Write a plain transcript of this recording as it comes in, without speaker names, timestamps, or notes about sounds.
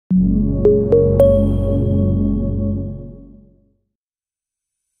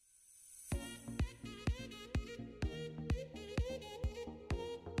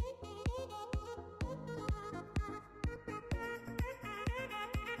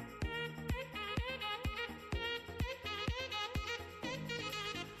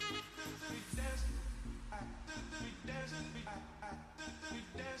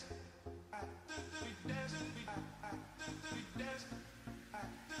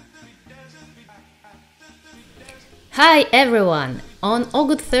Hi everyone! On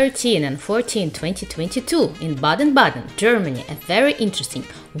August 13 and 14, 2022 in Baden-Baden, Germany, a very interesting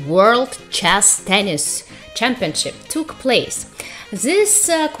World Chess Tennis Championship took place. This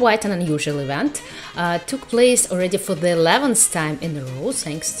quite an unusual event took place already for the 11th time in a row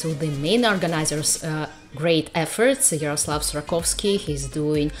thanks to the main organizers' great efforts. Jaroslav Srokowski, he's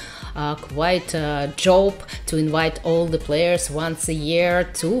doing quite a job to invite all the players once a year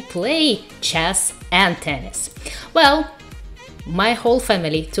to play chess and tennis. Well, my whole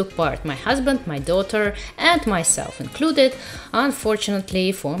family took part, my husband, my daughter and myself included.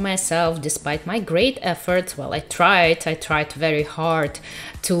 Unfortunately for myself, despite my great efforts, well, I tried very hard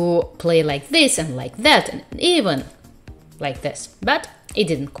to play like this and like that and even like this, but it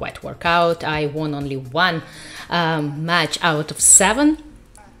didn't quite work out. I won only one match out of 7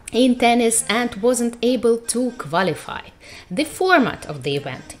 in tennis and wasn't able to qualify. The format of the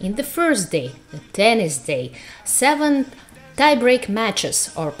event: in the first day, the tennis day, 7 tie-break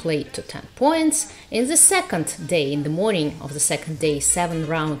matches are played to 10 points. In the second day, in the morning of the second day, 7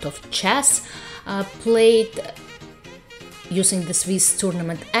 rounds of chess played using the Swiss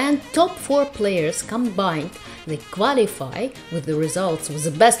tournament, and top 4 players combined, they qualify with the results, with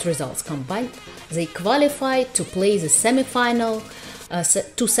the best results combined, they qualify to play the semi-final,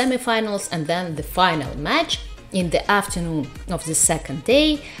 2 semi-finals and then the final match in the afternoon of the second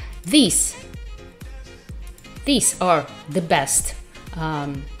day. These are the best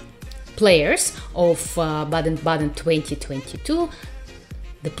players of Baden-Baden 2022.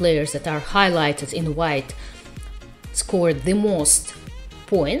 The players that are highlighted in white scored the most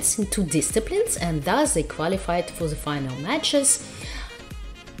points in 2 disciplines and thus they qualified for the final matches.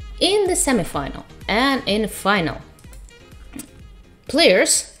 In the semi-final and in final,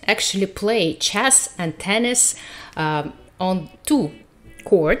 players actually play chess and tennis on 2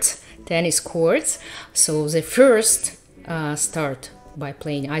 courts, tennis courts. So they first start by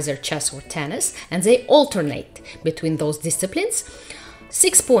playing either chess or tennis and they alternate between those disciplines.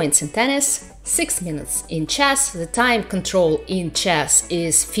 6 points in tennis, 6 minutes in chess. The time control in chess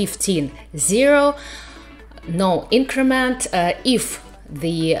is 15-0, no increment. If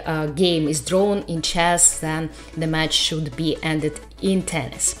the game is drawn in chess, then the match should be ended in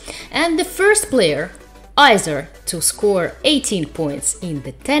tennis. And the first player either to score 18 points in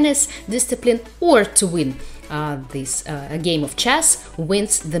the tennis discipline or to win this game of chess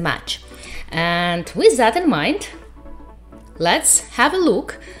wins the match. And with that in mind, let's have a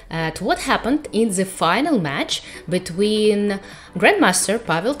look at what happened in the final match between Grandmaster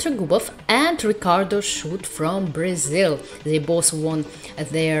Pavel Tregubov and Ricardo Schutt from Brazil. They both won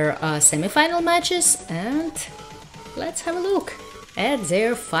their semi-final matches, and let's have a look at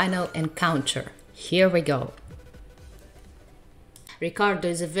their final encounter. Here we go. Ricardo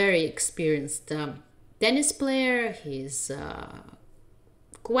is a very experienced tennis player. He's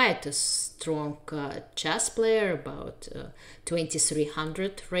quite a strong chess player, about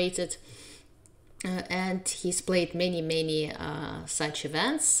 2300 rated, and he's played many such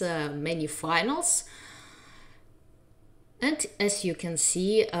events, many finals. And as you can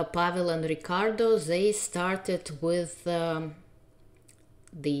see, Pavel and Ricardo, they started with the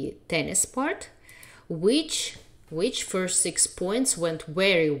tennis part, which first 6 points went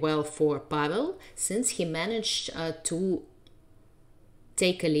very well for Pavel, since he managed to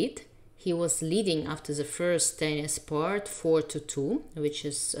take a lead. He was leading after the first tennis part 4-2, which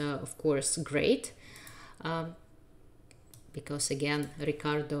is of course great, because again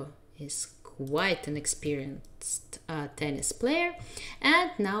Ricardo is quite an experienced tennis player.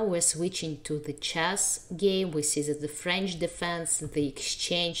 And now we're switching to the chess game. We see that the French defense, the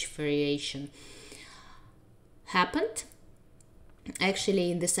exchange variation happened.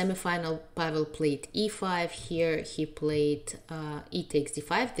 Actually, in the semi-final, Pavel played e5. Here he played e takes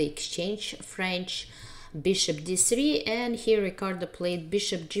d5, the exchange French, bishop d3, and here Ricardo played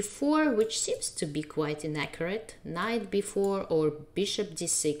bishop g4, which seems to be quite inaccurate. Knight b4 or bishop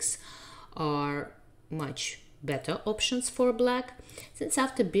d6 are much better options for black, since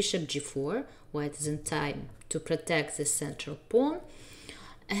after bishop g4, white is in time to protect the central pawn,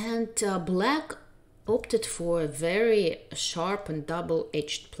 and black opted for a very sharp and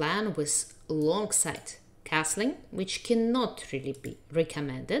double-edged plan with long side castling, which cannot really be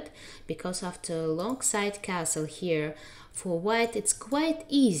recommended, because after a long side castle here for white, it's quite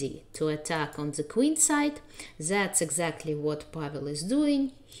easy to attack on the queen side. That's exactly what Pavel is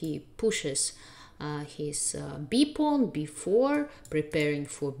doing. He pushes his b pawn, b4, preparing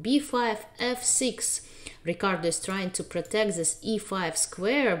for b5, f6. Ricardo is trying to protect this e5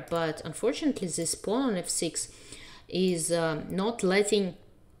 square, but unfortunately this pawn on f6 is not letting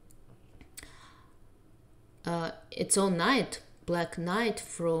its own knight, black knight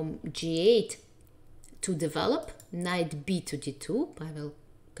from g8 to develop, knight b to d2, Pavel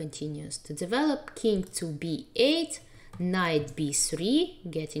continues to develop, king to b8, knight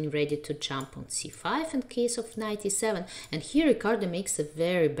b3, getting ready to jump on c5 in case of knight e7, and here Ricardo makes a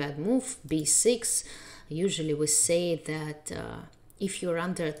very bad move, b6. Usually we say that if you're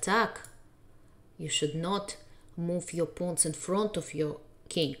under attack, you should not move your pawns in front of your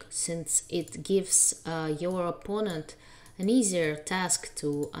king, since it gives your opponent an easier task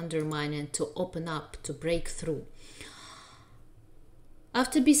to undermine and to open up, to break through.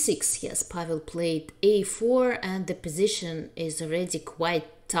 After b6, yes, Pavel played a4, and the position is already quite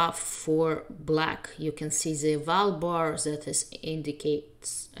tough for black. You can see the eval bar that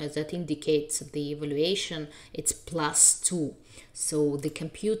indicates the evaluation. It's +2, so the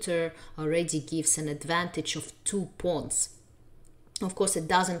computer already gives an advantage of 2 pawns. Of course, it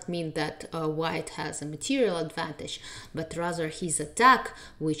doesn't mean that white has a material advantage, but rather his attack,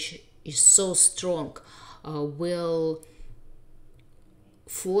 which is so strong, will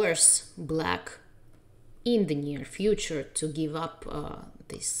force black in the near future to give up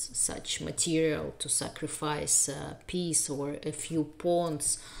such material, to sacrifice a piece or a few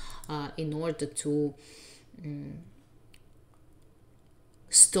pawns in order to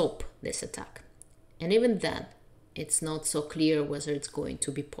stop this attack. And even then, it's not so clear whether it's going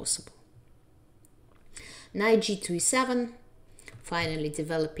to be possible. Knight g2 e7, finally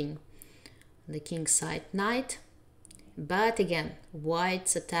developing the kingside knight. But again,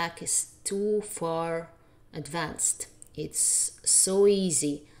 white's attack is too far advanced. It's so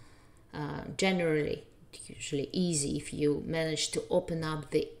easy, generally, usually easy if you manage to open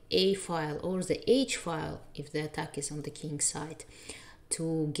up the A file or the H file, if the attack is on the king side,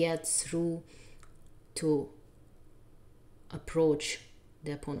 to get through to approach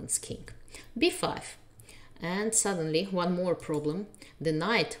the opponent's king. b5, and suddenly one more problem. The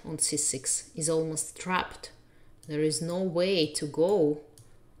knight on c6 is almost trapped. There is no way to go.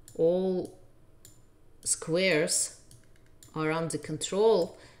 All squares are under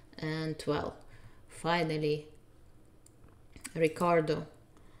control, and well, finally Ricardo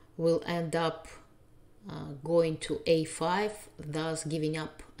will end up going to a5, thus giving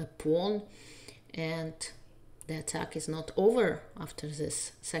up a pawn, and the attack is not over after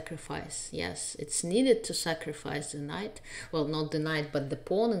this sacrifice. Yes, it's needed to sacrifice the knight. Well, not the knight, but the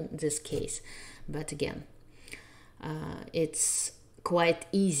pawn in this case. But again, it's quite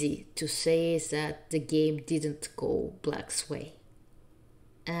easy to say that the game didn't go black's way.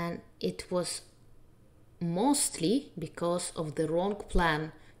 And it was mostly because of the wrong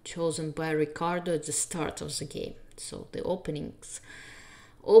plan chosen by Ricardo at the start of the game. So the opening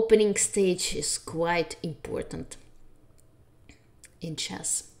stage is quite important in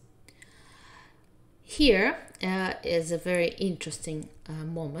chess. Here is a very interesting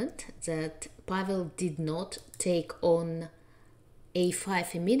moment that Pavel did not take on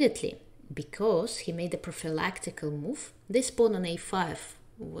a5 immediately, because he made a prophylactical move. This pawn on a5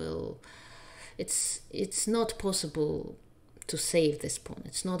 it's not possible to save this pawn.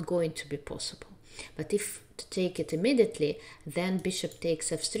 It's not going to be possible. But if to take it immediately, then bishop takes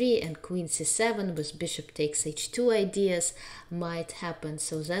f3 and queen c7 with bishop takes h2 ideas might happen.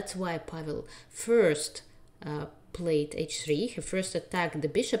 So that's why Pavel first played h3. He first attacked the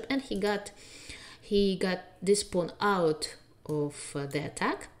bishop, and he got this pawn out of the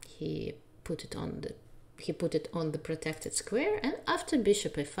attack. He put it on the protected square, and after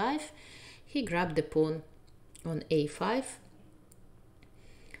bishop a5, he grabbed the pawn on a5.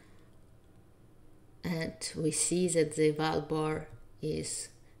 And we see that the eval bar is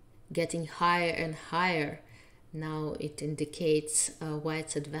getting higher and higher. Now it indicates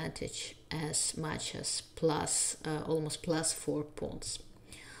white's advantage as much as almost +4 pawns.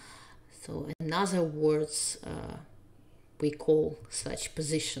 So in other words, we call such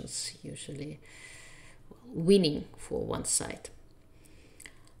positions usually winning for one side.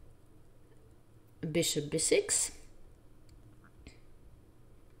 Bishop b6.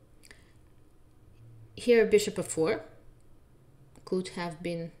 Here bishop f4 could have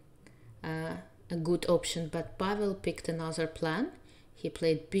been a good option, but Pavel picked another plan. He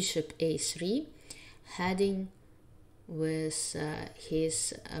played bishop a3, heading with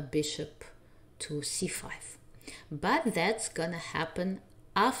his bishop to c5. But that's gonna happen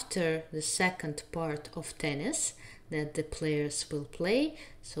after the second part of tennis that the players will play.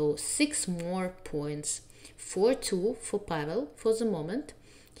 So 6 more points, 4-2 for Pavel for the moment.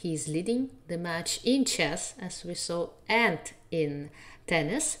 He is leading the match in chess, as we saw, and in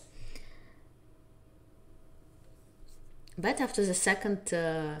tennis. But after the second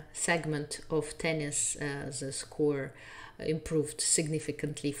segment of tennis, the score improved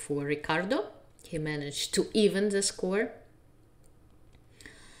significantly for Ricardo. He managed to even the score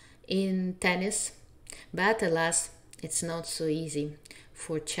in tennis, but alas, it's not so easy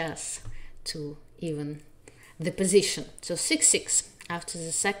for chess to even the position. So 6-6. After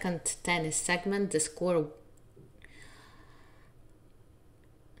the second tennis segment, the score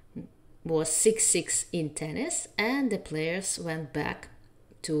was 6-6 in tennis, and the players went back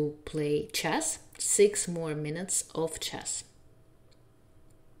to play chess. 6 more minutes of chess.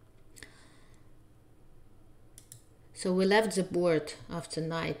 So we left the board after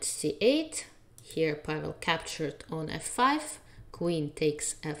knight c8. Here Pavel captured on f5, queen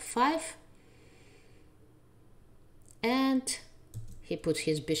takes f5, and he put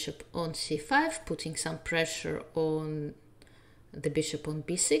his bishop on c5, putting some pressure on the bishop on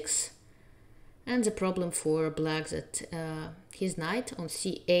b6. And the problem for black that his knight on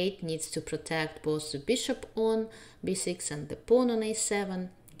c8 needs to protect both the bishop on b6 and the pawn on a7.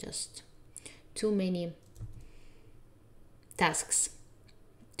 Just too many tasks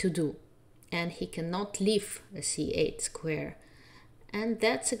to do, and he cannot leave the c8 square. And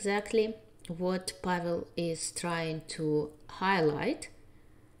that's exactly what Pavel is trying to highlight.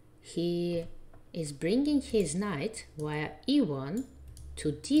 He is bringing his knight via e1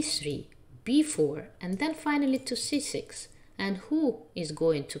 to d3, b4, and then finally to c6. And who is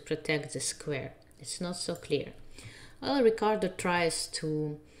going to protect the square? It's not so clear. Well, Ricardo tries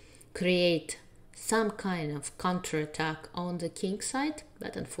to create some kind of counterattack on the king side,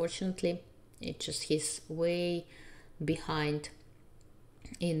 but unfortunately it's just his way behind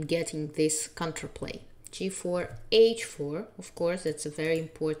in getting this counterplay. g4, h4, of course, that's a very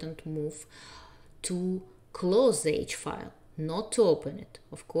important move to close the h-file, not to open it.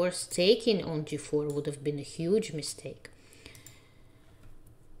 Of course, taking on g4 would have been a huge mistake.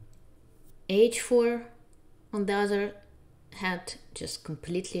 h4, on the other hand, just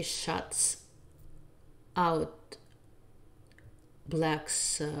completely shuts out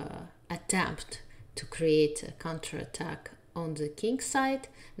black's attempt to create a counterattack on the king side.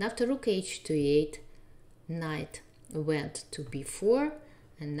 And after rook h to e8, knight went to b4,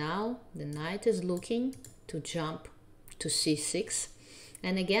 and now the knight is looking to jump to c6.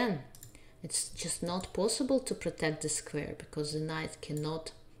 And again, it's just not possible to protect the square because the knight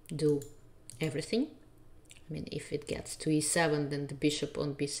cannot do everything. I mean, if it gets to e7, then the bishop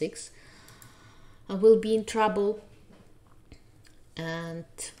on b6 will be in trouble. And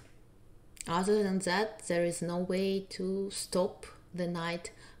other than that, there is no way to stop the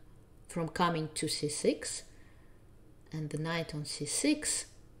knight from coming to c6, and the knight on c6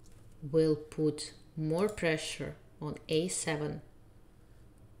 will put more pressure on a7,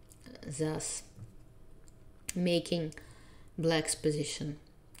 thus making black's position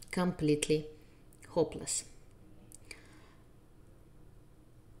completely hopeless.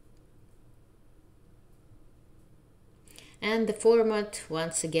 And the format,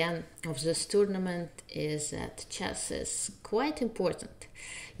 once again, of this tournament is that chess is quite important.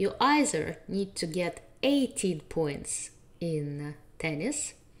 You either need to get 18 points in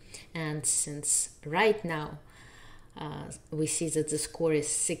tennis, and since right now we see that the score is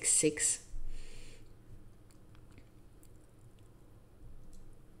 6-6,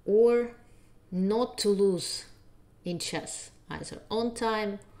 or not to lose in chess, either on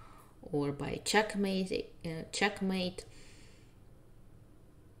time or by checkmate.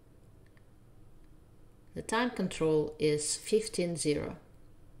 The time control is 15-0.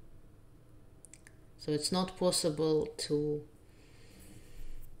 So it's not possible to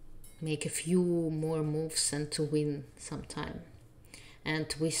make a few more moves and to win some time.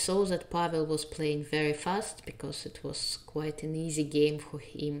 And we saw that Pavel was playing very fast because it was quite an easy game for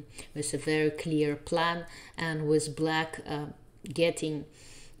him with a very clear plan, and with black getting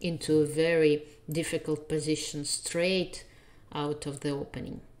into a very difficult position straight out of the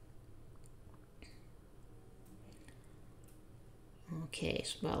opening. Okay,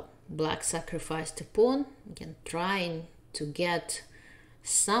 well, black sacrificed a pawn, again trying to get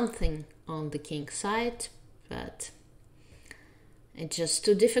something on the king side, but it's just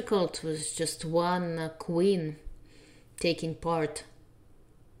too difficult with just one queen taking part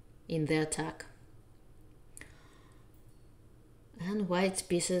in the attack. And white's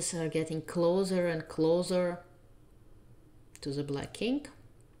pieces are getting closer and closer to the black king.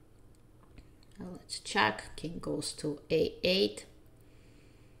 Well, let's check. King goes to a8.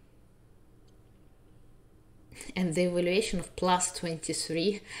 And the evaluation of plus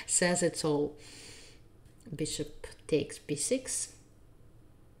 23 says it all. Bishop takes b6.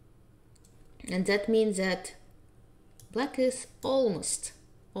 And that means that Black is almost,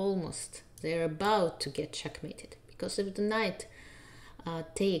 they're about to get checkmated, because if the knight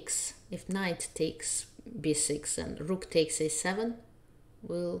if knight takes b6 and rook takes a7,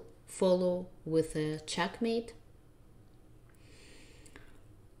 will follow with a checkmate.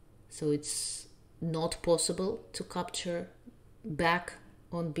 So it's not possible to capture back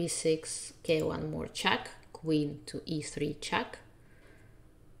on b6. Okay, one more check, queen to e3 check.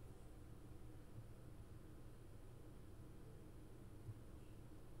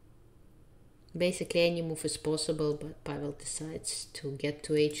 Basically any move is possible, but Pavel decides to get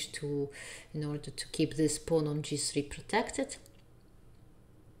to h2 in order to keep this pawn on g3 protected.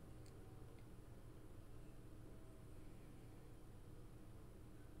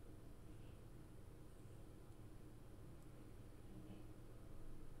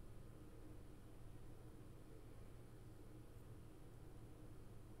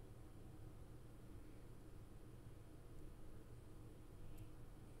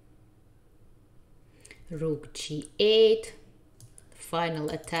 Rook g8, final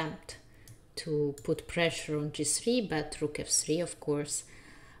attempt to put pressure on g3, but rook f3, of course,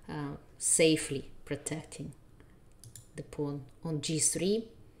 safely protecting the pawn on g3.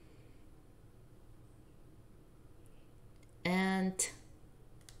 And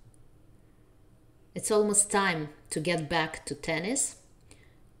it's almost time to get back to tennis,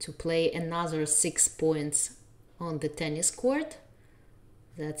 to play another 6 points on the tennis court.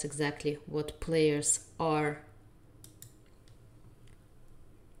 That's exactly what players are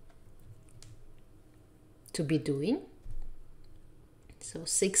to be doing. So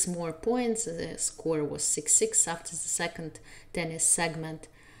 6 more points. The score was 6-6 after the second tennis segment,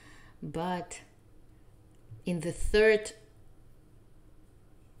 but in the third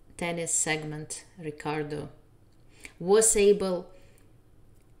tennis segment, Ricardo was able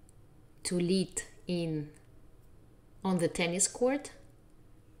to lead on the tennis court,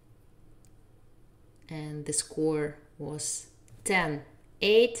 and the score was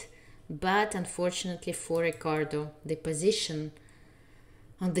 10-8, but unfortunately for Ricardo, the position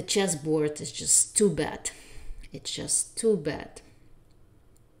on the chessboard is just too bad. It's just too bad.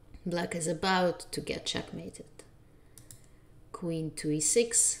 Black is about to get checkmated. Queen to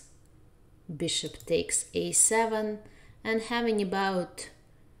e6, bishop takes a7, and having about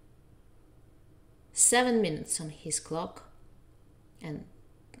 7 minutes on his clock, and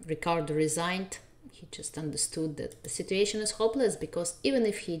Ricardo resigned. He just understood that the situation is hopeless, because even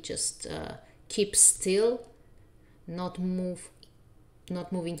if he just keeps still, not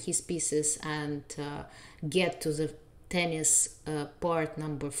moving his pieces and get to the tennis part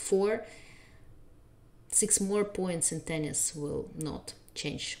number 4, 6 more points in tennis will not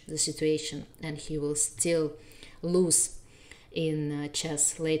change the situation, and he will still lose in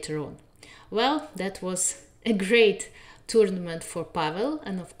chess later on. Well, that was a great tournament for Pavel,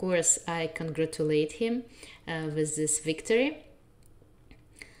 and of course I congratulate him with this victory.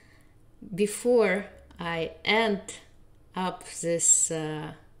 Before I end up this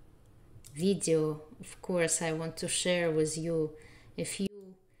video, of course I want to share with you a few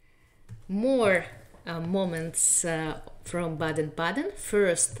more moments from Baden-Baden.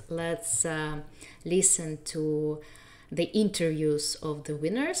 First, let's listen to the interviews of the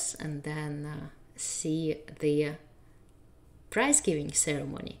winners, and then see the prize giving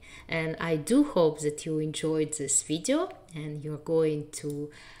ceremony. And I do hope that you enjoyed this video, and you're going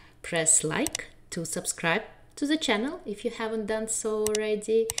to press like to subscribe to the channel if you haven't done so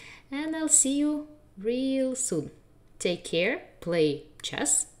already, and I'll see you real soon. Take care, play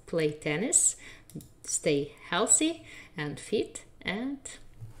chess, play tennis, stay healthy and fit, and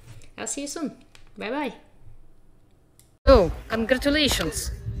I'll see you soon. Bye bye. So,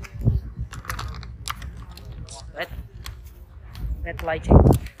 congratulations. That lighting.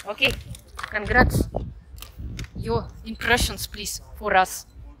 Okay, congrats. Your impressions, please, for us.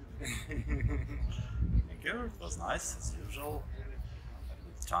 Thank you. It was nice as usual.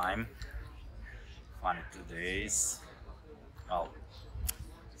 Good time. Fun 2 days. Well,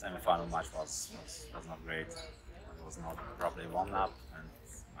 semi-final match was not great. It was not properly warmed up, and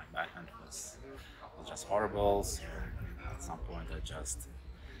my backhand was just horrible. So at some point, I just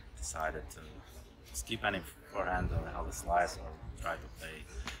decided to skip any forehand or held a slice, or try to play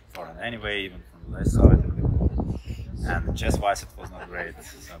forehand anyway, even from the left side. And chess-wise, it was not great,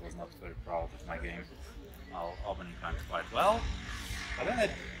 so I was not very proud of my game. Well, opening went quite well, but then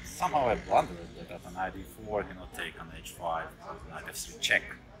somehow I blundered it at an knight e4, take on h5, knight f3 check.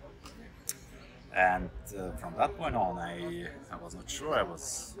 And from that point on, I was not sure. I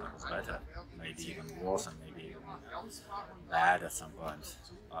was better, maybe even worse, and maybe even bad at some point.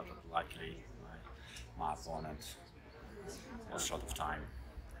 But luckily, my opponent was short of time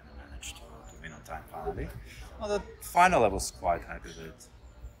and managed to win on time finally. Well, the final I was quite happy with.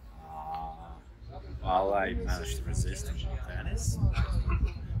 Well, I managed to resist in tennis,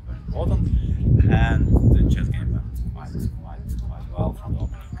 very important, and the chess game went quite well from the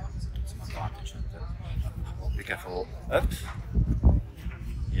opening. Took some advantage and be careful up.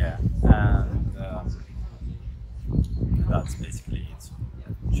 Yeah, and that's basically it.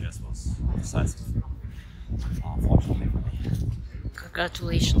 Chess was decisive, unfortunately for me.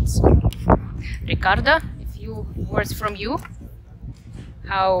 Congratulations. Ricardo, a few words from you.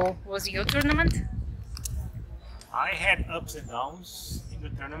 How was your tournament? I had ups and downs in the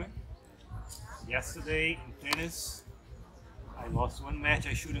tournament. Yesterday in tennis, I lost one match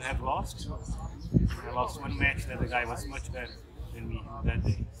I shouldn't have lost. I lost one match that the guy was much better than me that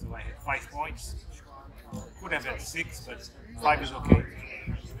day. So I had 5 points. Could have had 6, but 5 is okay.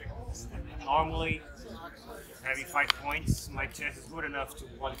 Normally, having 5 points, my chance is good enough to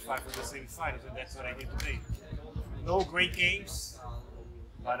qualify for the semi-finals, and that's what I did today. No great games,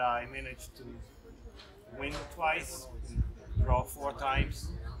 but I managed to win twice, draw 4 times,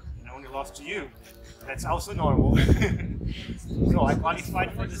 and I only lost to you. That's also normal. So I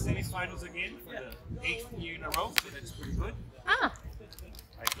qualified for the semi-finals again for the 8th year in a row, so that's pretty good. Ah,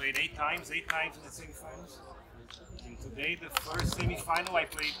 I played 8 times in the semi-finals. And today, the first semi-final, I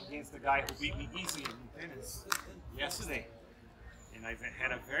played against the guy who beat me easily in tennis yesterday. And I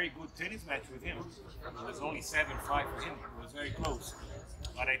had a very good tennis match with him. It was only 7-5 for him. It was very close.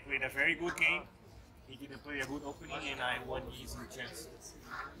 But I played a very good game. He didn't play a good opening, and I won easy chance.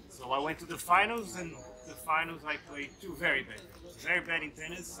 So I went to the finals, and the finals I played 2 very bad. Very bad in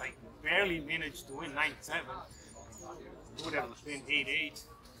tennis. I barely managed to win 9-7. Would have been 8-8.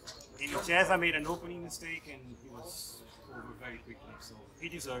 In chess, I made an opening mistake, and he was over very quickly. So he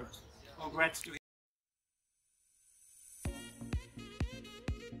deserved. Congrats to him.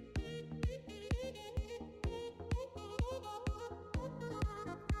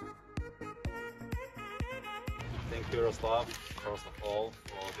 Thank you, Jaroslav, first of all,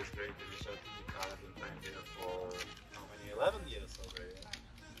 for this great initiative. I've been playing here for how many? 11 years already.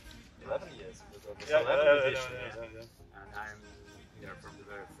 11 years. Yeah. And I'm here from the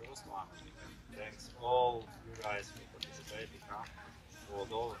very first one. Thanks all you guys for participating. For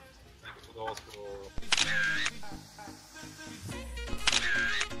those, thank you to those who